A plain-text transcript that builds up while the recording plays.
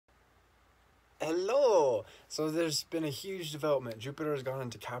Hello! So there's been a huge development. Jupiter has gone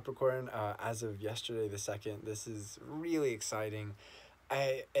into Capricorn as of yesterday the 2nd. This is really exciting.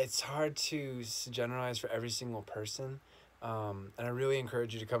 It's hard to generalize for every single person. And I really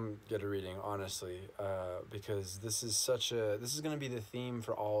encourage you to come get a reading, honestly, because this is going to be the theme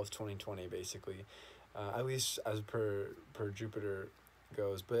for all of 2020, basically, at least as per Jupiter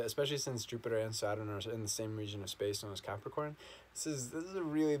goes. But especially since Jupiter and Saturn are in the same region of space known as Capricorn, this is a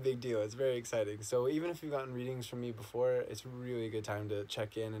really big deal. It's very exciting. So even if you've gotten readings from me before, it's really a good time to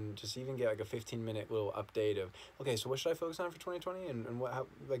check in and just even get like a 15-minute little update of, okay, so what should I focus on for 2020, and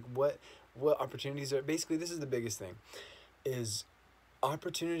what opportunities are. Basically, this is the biggest thing, is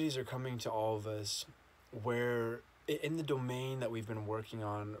opportunities are coming to all of us where in the domain that we've been working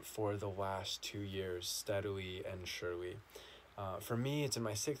on for the last 2 years, steadily and surely. For me, it's in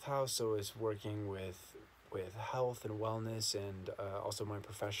my 6th house, so it's working with health and wellness, and also my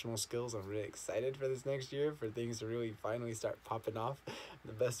professional skills. I'm really excited for this next year, for things to really finally start popping off in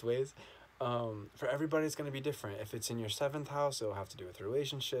the best ways. For everybody, it's going to be different. If it's in your 7th house, it'll have to do with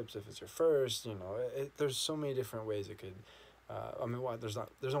relationships. If it's your first, there's so many different ways it could.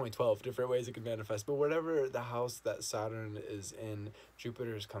 There's only 12 different ways it could manifest, but whatever the house that Saturn is in,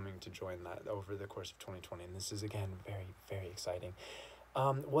 Jupiter is coming to join that over the course of 2020, and this is, again, very, very exciting.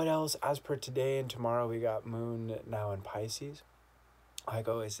 What else? As per today and tomorrow, we got Moon now in Pisces. Like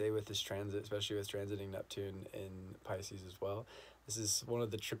I always say with this transit, especially with transiting Neptune in Pisces as well, this is one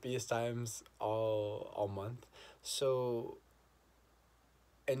of the trippiest times all month. So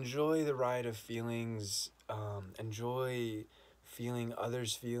enjoy the ride of feelings. Enjoy feeling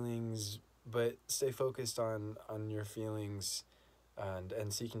others' feelings, but stay focused on your feelings,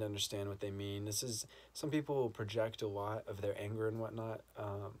 and seeking to understand what they mean. Some people will project a lot of their anger and whatnot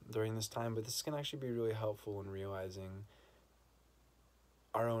during this time, but this can actually be really helpful in realizing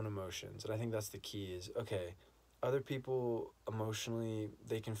our own emotions. And I think that's the key is, okay, other people emotionally,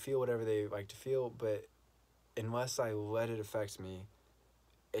 they can feel whatever they like to feel, but unless I let it affect me,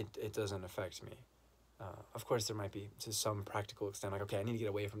 it doesn't affect me. Of course, there might be to some practical extent, like, okay, I need to get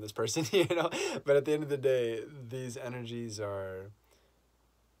away from this person, But at the end of the day, these energies are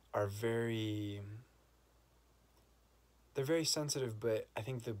very, they're very sensitive, but I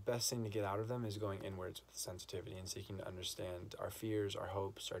think the best thing to get out of them is going inwards with sensitivity and seeking to understand our fears, our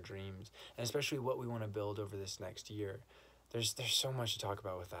hopes, our dreams, and especially what we want to build over this next year. There's so much to talk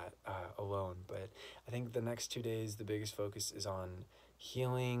about with that alone, but I think the next 2 days, the biggest focus is on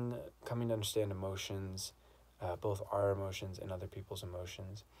healing, coming to understand emotions, both our emotions and other people's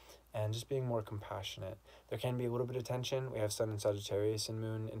emotions, and just being more compassionate. There can be a little bit of tension. We have Sun in Sagittarius and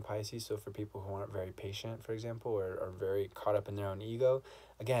Moon in Pisces, so for people who aren't very patient, for example, or are very caught up in their own ego,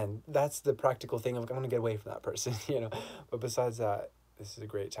 again, that's the practical thing of, like, I'm going to get away from that person, But besides that, this is a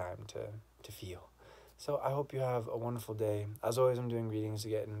great time to feel. So I hope you have a wonderful day. As always, I'm doing readings to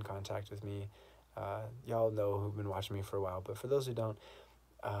get in contact with me. Y'all know who've been watching me for a while, but for those who don't,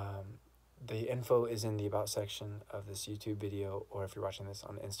 the info is in the About section of this YouTube video, or if you're watching this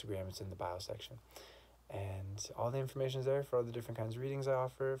on Instagram, it's in the Bio section. And all the information is there for all the different kinds of readings I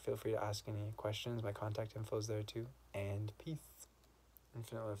offer. Feel free to ask any questions. My contact info is there too. And peace.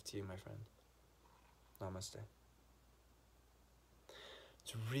 Infinite love to you, my friend. Namaste.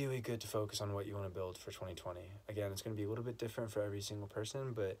 It's really good to focus on what you want to build for 2020. Again, it's going to be a little bit different for every single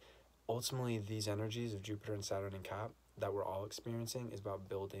person, but ultimately these energies of Jupiter and Saturn and Cap that we're all experiencing is about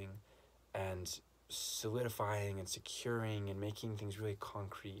building and solidifying and securing and making things really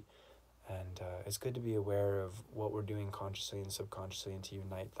concrete. And it's good to be aware of what we're doing consciously and subconsciously, and to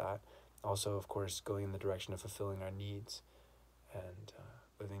unite that. Also, of course, going in the direction of fulfilling our needs and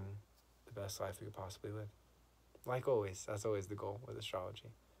living the best life we could possibly live. Like always, that's always the goal with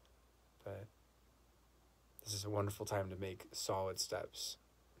astrology. But this is a wonderful time to make solid steps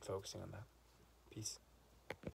focusing on that. Peace.